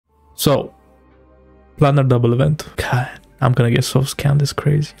So, Planar double event. God, I'm gonna get so scammed. It's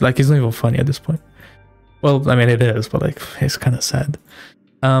crazy. Like, it's not even funny at this point. Well, I mean, it is, but like, it's kind of sad.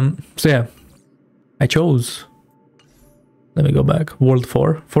 So yeah, I chose. Let me go back. World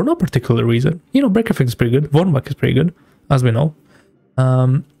 4 for no particular reason. You know, break effect is pretty good. Vornbach is pretty good, as we know.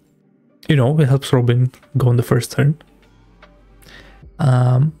 You know, it helps Robin go on the first turn.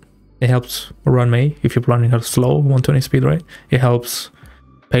 It helps run May if you're running her slow, 120 speed, right? It helps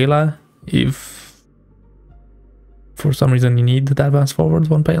Pela if for some reason you need the advance forward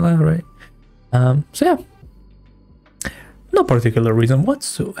one Pela, right? So yeah, no particular reason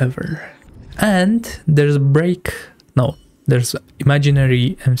whatsoever. And there's break. No, there's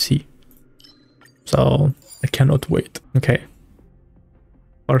imaginary MC. So I cannot wait. Okay.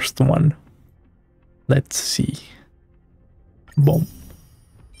 First one. Let's see. Boom.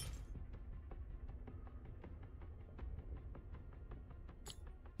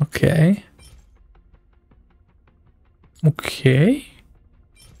 Okay. Okay.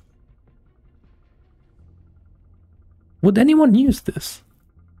 Would anyone use this?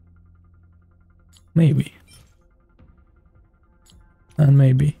 Maybe. And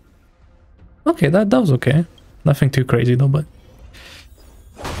maybe. Okay, that was okay. Nothing too crazy though, but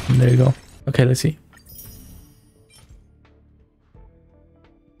there you go. Okay, let's see.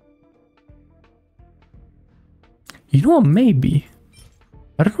 You know what, maybe.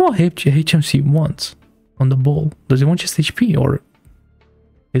 I don't know what HMC wants on the ball. Does he want just HP or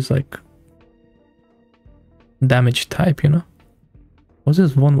is like damage type, you know? What's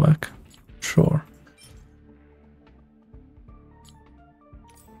this one whack? Sure.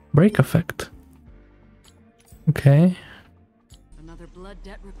 Break effect. Okay. Another blood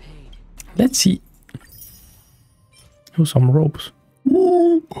debt repaid. Let's see. Oh, some ropes.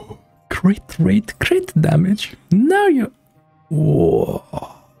 Ooh. Crit damage. Now you. Whoa.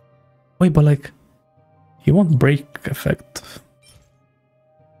 Wait, but like, you want break effect.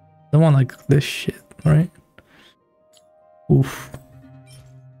 Don't want like this shit, right? Oof.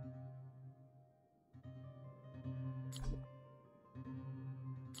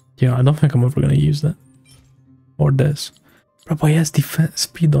 Yeah, I don't think I'm ever gonna use that. Or this. Bro, but he has defense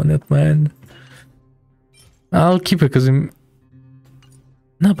speed on it, man. I'll keep it because I'm...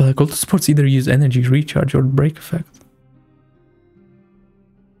 No, but like all the sports either use energy recharge or break effect.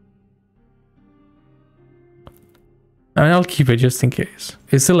 I mean, I'll keep it just in case.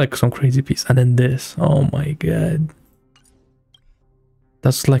 It's still like some crazy piece. And then this. Oh my god.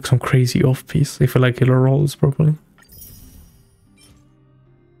 That's like some crazy off piece if I like it rolls properly.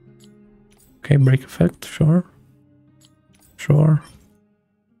 Okay, break effect, sure. Sure.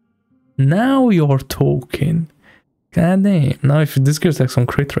 Now you're talking. God damn. Now if this gives like some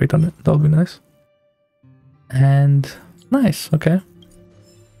crit rate on it, that'll be nice. And nice, okay.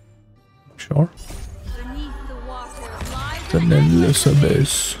 Sure. The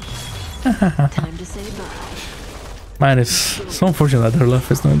Elizabeth. Time to say bye. Man, it's so unfortunate that her laugh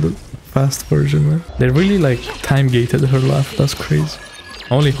is not the fast version, man. They really like time gated her laugh. That's crazy.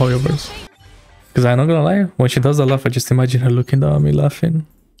 Only Hoyoverse. Because I'm not gonna lie, when she does the laugh, I just imagine her looking down at me laughing.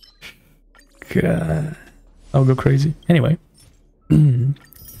 God. I'll go crazy. Anyway.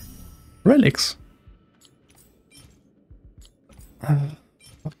 Relics.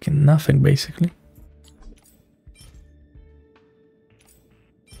 Fucking nothing, basically.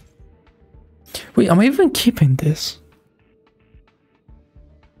 Wait, am I even keeping this?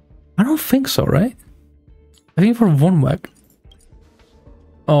 I don't think so, right? I think for one whack.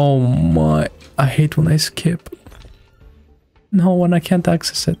 Oh my... I hate when I skip. No, when I can't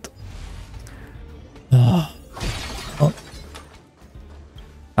access it. Oh.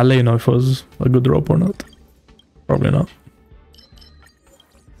 I'll let you know if it was a good drop or not. Probably not.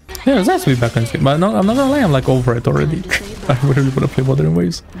 Yeah, it's nice to be back on skip. But no, I'm not gonna lie, I'm like over it already. I really want to play Wuthering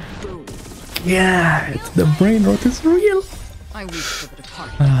Waves. Yeah, the brain rot is real. I wish for the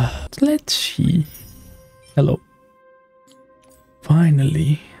department. Let's see. Hello.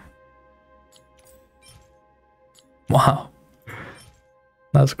 Finally. Wow.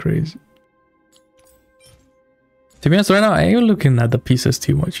 That's crazy. To be honest, right now, I ain't looking at the pieces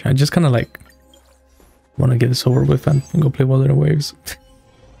too much. I just kind of like want to get this over with and go play Wuthering Waves.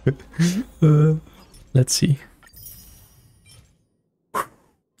 Let's see.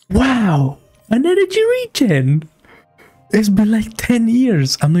 Wow. An energy regen. It's been like 10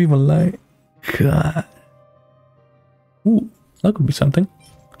 years. I'm not even lying. God. Ooh, that could be something.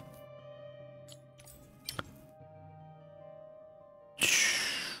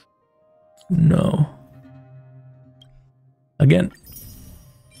 No. Again.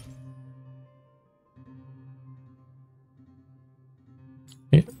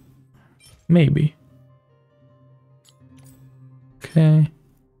 Yeah. Maybe. Okay.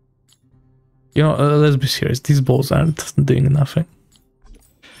 You know, let's be serious. These balls aren't doing nothing.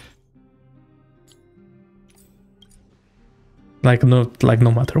 Like no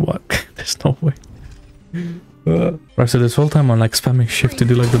matter what. There's no way. Right, so this whole time I'm like spamming shift to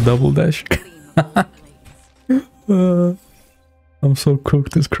do like the double dash. I'm so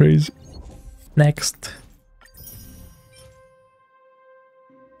cooked, it's crazy. Next.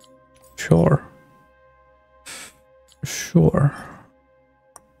 Sure.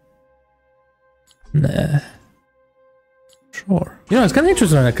 Nah. Sure. You know, it's kind of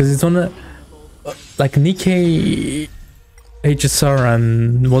interesting right now because it's on a like Nikkei, HSR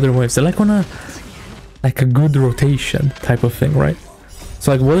and Wuthering Waves. They're like on a good rotation type of thing, right?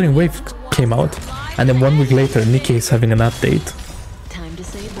 So like Wuthering Wave came out, and then 1 week later Nikkei is having an update. Time to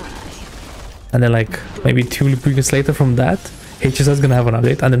say bye. And then like maybe 2 weeks later from that, HSR is gonna have an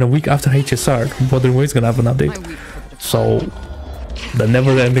update, and then a week after HSR, Wuthering Wave is gonna have an update. So the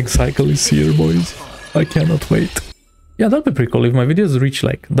never-ending cycle is here, boys. I cannot wait. Yeah, that'd be pretty cool if my videos reach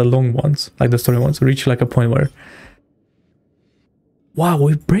like the long ones, like the story ones, reach like a point where, wow,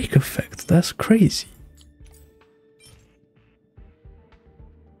 with break effect, that's crazy.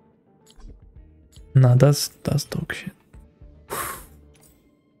 Nah, that's dog shit.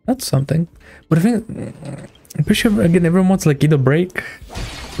 That's something. But I think, I'm pretty sure again everyone wants like either break,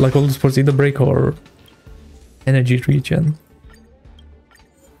 like all the sports either break or energy regen.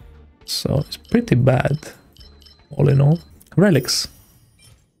 So it's pretty bad, all in all. Relics.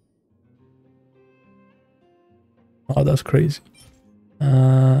 Oh, that's crazy.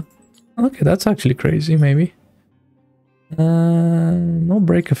 Okay, that's actually crazy, maybe. No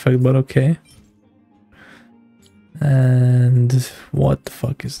break effect, but okay. And what the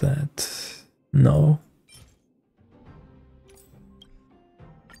fuck is that? No.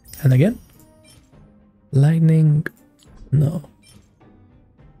 And again? Lightning? No.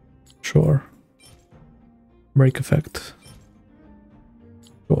 Sure. Break effect.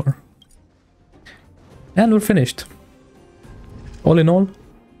 Sure. And we're finished. All in all,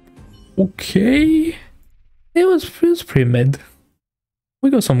 okay. It was pretty mid. We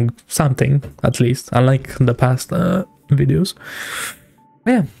got something at least, unlike the past videos.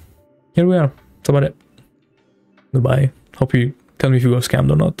 But yeah, here we are. That's about it. Goodbye. Hope you tell me if you got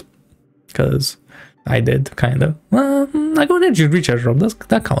scammed or not, because I did, kinda. I got an energy recharge drop.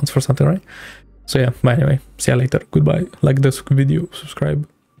 That counts for something, right? So yeah. But anyway, see you later. Goodbye. Like this video, subscribe.